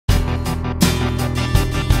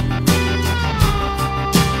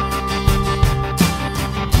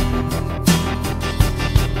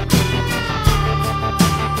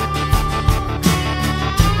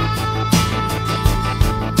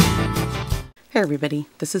Hey everybody,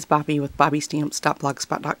 this is Bobby with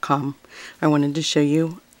bobbystamps.blogspot.com. I wanted to show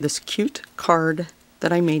you this cute card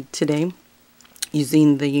that I made today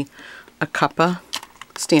using the Cuppa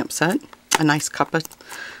stamp set, a Nice Cuppa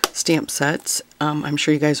stamp set. I'm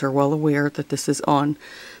sure you guys are well aware that this is on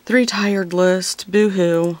the retired list.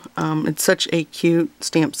 Boo-hoo. It's such a cute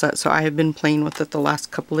stamp set, so I have been playing with it the last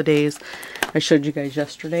couple of days. I showed you guys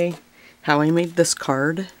yesterday how I made this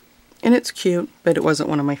card, and it's cute, but it wasn't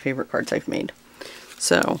one of my favorite cards I've made.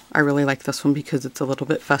 So I really like this one because it's a little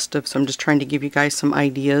bit festive, so I'm just trying to give you guys some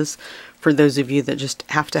ideas for those of you that just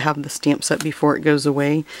have to have the stamp set before it goes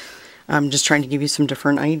away. I'm just trying to give you some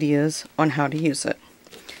different ideas on how to use it.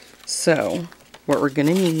 So what we're going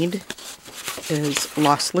to need is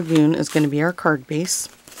Lost Lagoon is going to be our card base.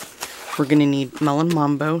 We're going to need Melon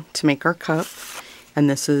Mambo to make our cup, and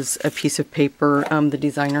this is a piece of paper, the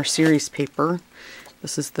designer series paper.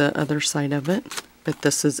 This is the other side of it. But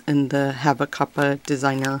this is in the Have a Cuppa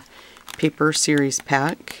designer paper series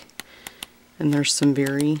pack. And there's some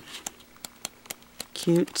very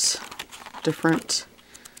cute, different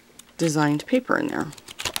designed paper in there.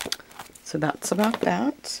 So that's about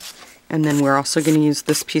that. And then we're also going to use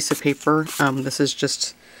this piece of paper. This is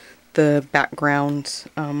just the background,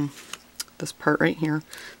 this part right here.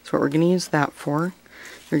 That's what we're going to use that for.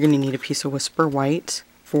 You're going to need a piece of Whisper White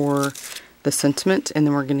for the sentiment, and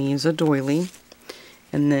then we're going to use a doily.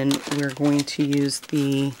 And then we're going to use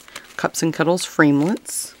the Cups and Cuddles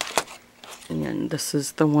framelits. And this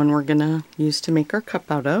is the one we're going to use to make our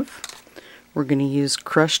cup out of. We're going to use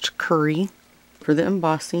crushed curry for the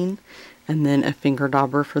embossing. And then a finger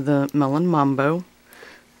dauber for the Melon Mambo,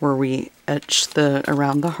 where we etch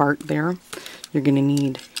around the heart there. You're going to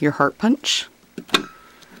need your heart punch.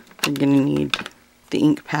 You're going to need the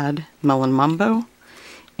ink pad Melon Mambo.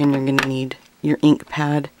 And you're going to need your ink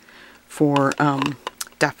pad for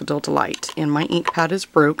Daffodil Delight. And my ink pad is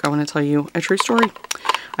broke. I want to tell you a true story.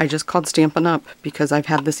 I just called Stampin' Up! Because I've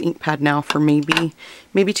had this ink pad now for maybe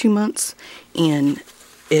 2 months, and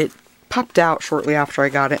it popped out shortly after I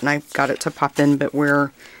got it, and I got it to pop in, but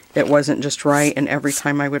where it wasn't just right, and every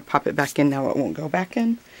time I would pop it back in, now it won't go back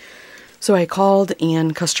in. So I called,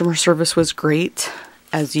 and customer service was great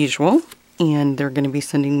as usual, and they're going to be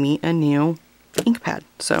sending me a new ink pad.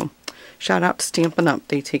 So shout out to Stampin' Up!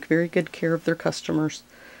 They take very good care of their customers,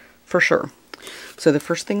 for sure. So the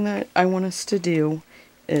first thing that I want us to do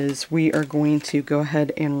is we are going to go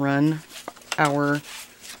ahead and run our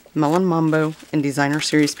Melon Mambo and designer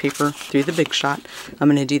series paper through the Big Shot. I'm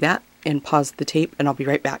going to do that and pause the tape, and I'll be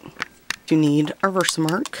right back. You need our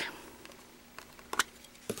Versamark.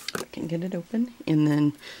 I can get it open. And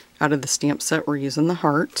then out of the stamp set, we're using the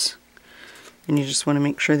heart. And you just want to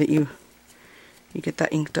make sure that you get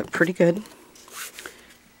that inked up pretty good.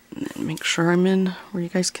 And then make sure I'm in where you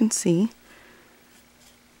guys can see.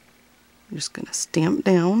 I'm just going to stamp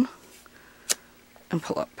down and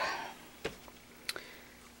pull up.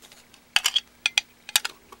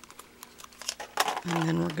 And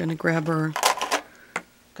then we're going to grab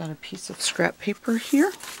got a piece of scrap paper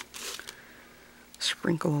here.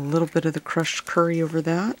 Sprinkle a little bit of the crushed curry over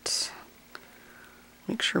that.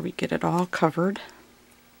 Make sure we get it all covered.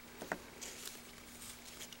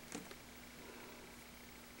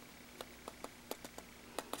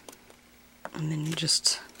 And then you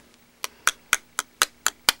just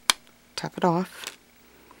tap it off.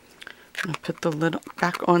 I'm going to put the lid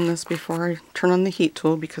back on this before I turn on the heat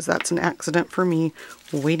tool, because that's an accident for me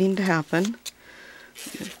waiting to happen.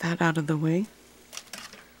 Get that out of the way.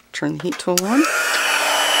 Turn the heat tool on.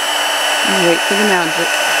 And wait for the magic.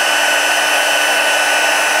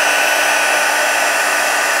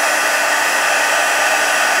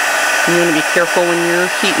 You want to be careful when you're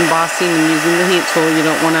heat embossing and using the heat tool. You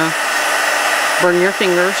don't want to burn your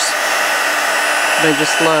fingers. But I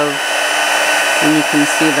just love when you can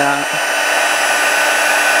see that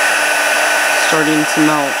starting to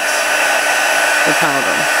melt the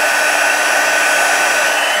powder.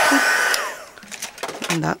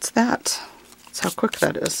 And that's that. That's how quick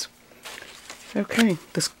that is. Okay,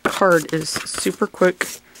 this card is super quick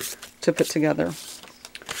to put together.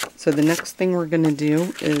 So the next thing we're going to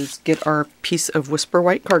do is get our piece of Whisper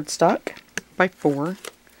White cardstock by 4.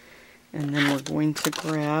 And then we're going to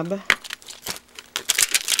grab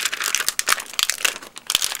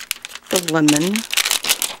the lemon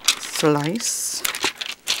slice.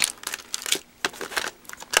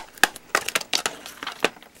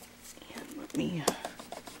 And let me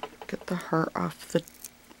get the heart off the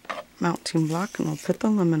mounting block, and we'll put the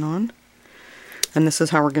lemon on. And this is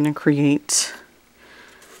how we're going to create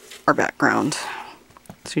our background.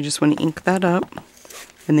 So you just want to ink that up,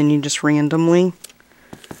 and then you just randomly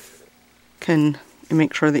and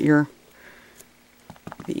make sure that you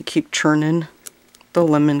keep churning the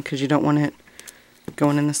lemon because you don't want it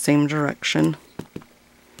going in the same direction.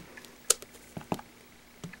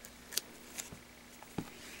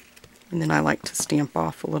 And then I like to stamp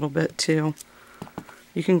off a little bit too.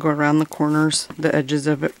 You can go around the corners, the edges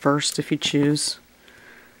of it first if you choose.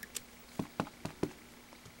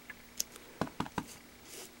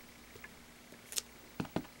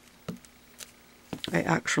 I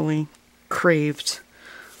actually craved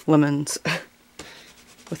lemons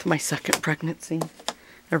with my second pregnancy.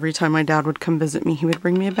 Every time my dad would come visit me, he would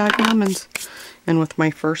bring me a bag of lemons. And with my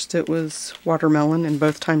first, it was watermelon, and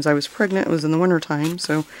both times I was pregnant, it was in the winter time,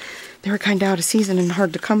 so they were kind of out of season and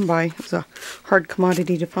hard to come by. It was a hard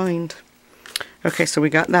commodity to find. Okay, so we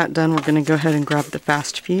got that done. We're going to go ahead and grab the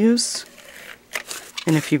Fast Fuse.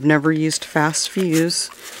 And if you've never used Fast Fuse,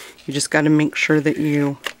 you just got to make sure that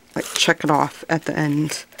you check it off at the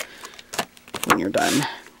end when you're done. I'm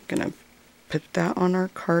going to put that on our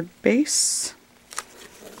card base.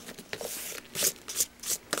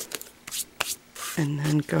 And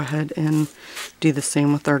then go ahead and do the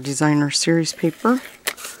same with our designer series paper.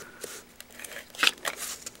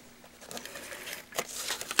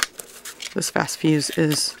 This Fast Fuse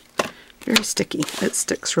is very sticky. It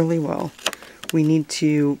sticks really well. We need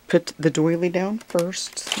to put the doily down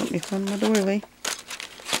first. Let me find my doily.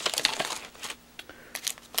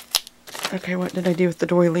 Okay, what did I do with the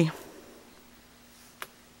doily?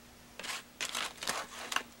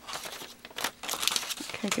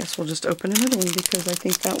 I guess we'll just open another one because I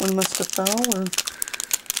think that one must have fell or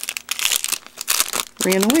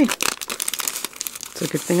ran away. It's a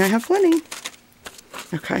good thing I have plenty.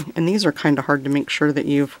 Okay, and these are kind of hard to make sure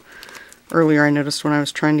that earlier I noticed when I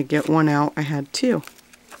was trying to get one out, I had two.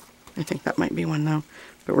 I think that might be one though.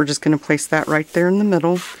 But we're just going to place that right there in the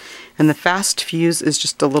middle. And the Fast Fuse is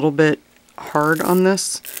just a little bit hard on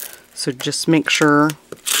this. So just make sure.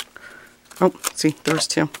 Oh, see, there's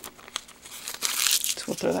two. So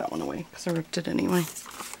we'll throw that one away because I ripped it anyway.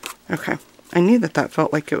 Okay, I knew that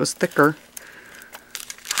felt like it was thicker.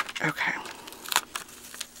 Okay.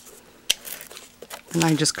 And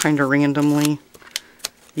I just kind of randomly,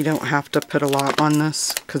 you don't have to put a lot on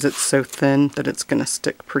this because it's so thin that it's going to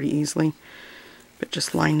stick pretty easily. But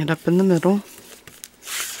just line it up in the middle.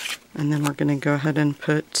 And then we're going to go ahead and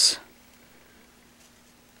put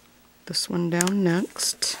this one down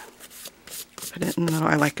next. Put it in the middle.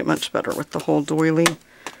 I like it much better with the whole doily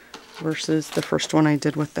versus the first one I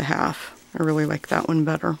did with the half. I really like that one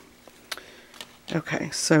better. Okay,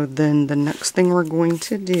 so then the next thing we're going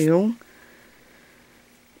to do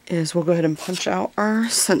is we'll go ahead and punch out our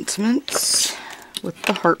sentiments with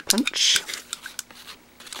the heart punch.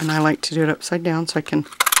 And I like to do it upside down so I can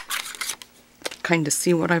kind of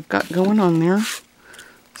see what I've got going on there.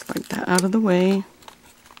 Slide that out of the way.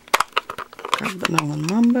 Grab the Melon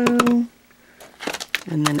Mambo.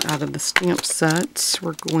 And then out of the stamp set,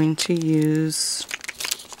 we're going to use...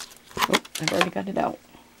 Oh, I've already got it out.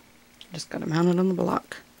 Just got to mount it on the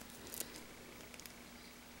block.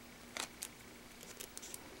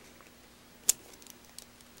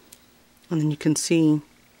 And then you can see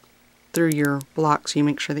through your block, so you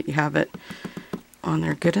make sure that you have it on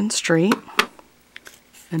there good and straight.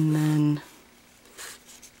 And then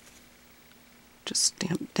just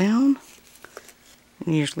stamp down.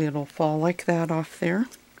 And usually it'll fall like that off there.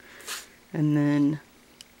 And then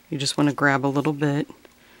you just want to grab a little bit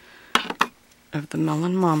of the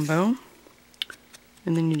Melon Mambo.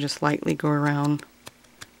 And then you just lightly go around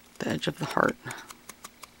the edge of the heart.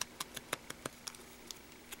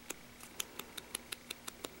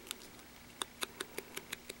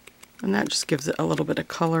 And that just gives it a little bit of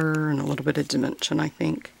color and a little bit of dimension, I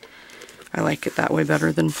think. I like it that way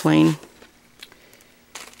better than plain.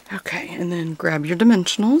 Okay, and then grab your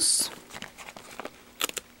dimensionals.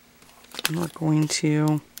 And we're going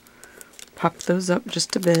to pop those up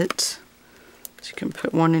just a bit. So you can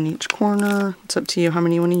put one in each corner. It's up to you how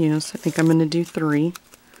many you want to use. I think I'm going to do 3.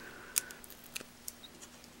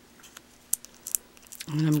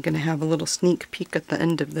 And I'm going to have a little sneak peek at the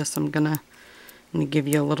end of this. I'm going to give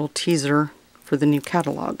you a little teaser for the new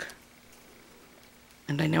catalog.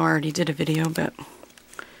 And I know I already did a video, but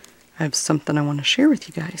I have something I want to share with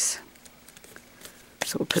you guys.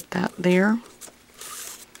 So we'll put that there.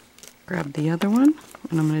 Grab the other one,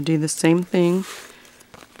 and I'm going to do the same thing.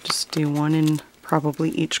 Just do one in probably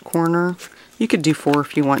each corner. You could do 4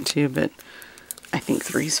 if you want to, but I think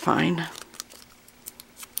 3 is fine.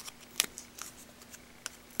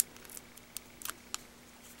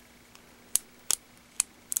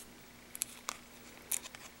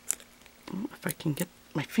 If I can get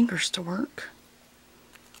my fingers to work.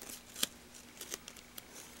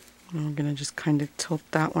 And we're going to just kind of tilt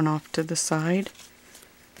that one off to the side.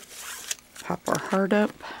 Pop our heart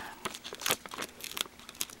up.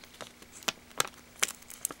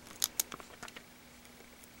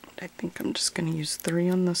 I think I'm just going to use 3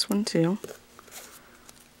 on this one too.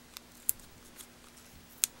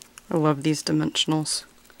 I love these dimensionals.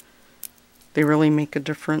 They really make a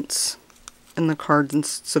difference in the cards, and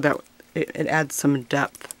so that it adds some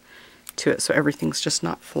depth to it, so everything's just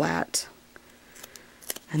not flat.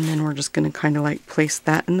 And then we're just going to kind of like place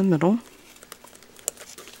that in the middle.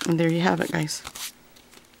 And there you have it, guys.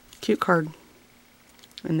 Cute card.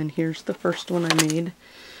 And then here's the first one I made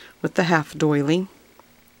with the half doily.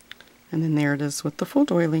 And then there it is with the full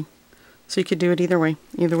doily. So you could do it either way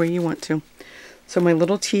you want to. So my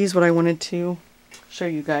little tease, what I wanted to show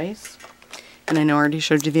you guys, and I know I already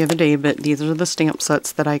showed you the other day, but these are the stamp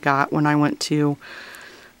sets that I got when I went to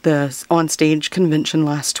the onstage convention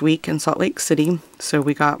last week in Salt Lake City. So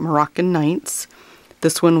we got Moroccan Nights.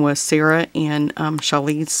 This one was Sarah and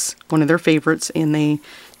Shelly's, one of their favorites, and they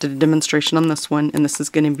did a demonstration on this one, and this is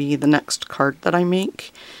going to be the next card that I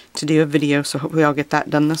make to do a video, so hopefully I'll get that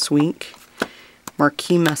done this week.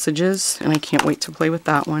 Marquee Messages, and I can't wait to play with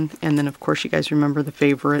that one. And then of course you guys remember the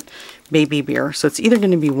favorite, Baby Bear. So it's either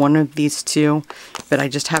going to be one of these two, but I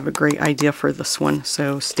just have a great idea for this one.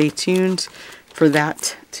 So stay tuned for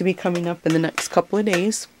that to be coming up in the next couple of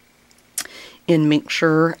days. And make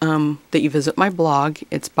sure that you visit my blog.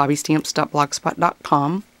 It's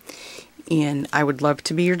bobbystamps.blogspot.com. And I would love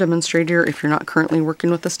to be your demonstrator. If you're not currently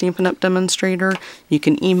working with a Stampin' Up! Demonstrator, you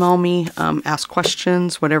can email me, ask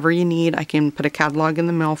questions, whatever you need. I can put a catalog in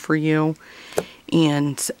the mail for you.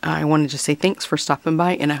 And I wanted to say thanks for stopping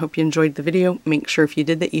by, and I hope you enjoyed the video. Make sure if you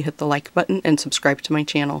did that you hit the like button and subscribe to my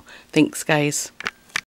channel. Thanks, guys.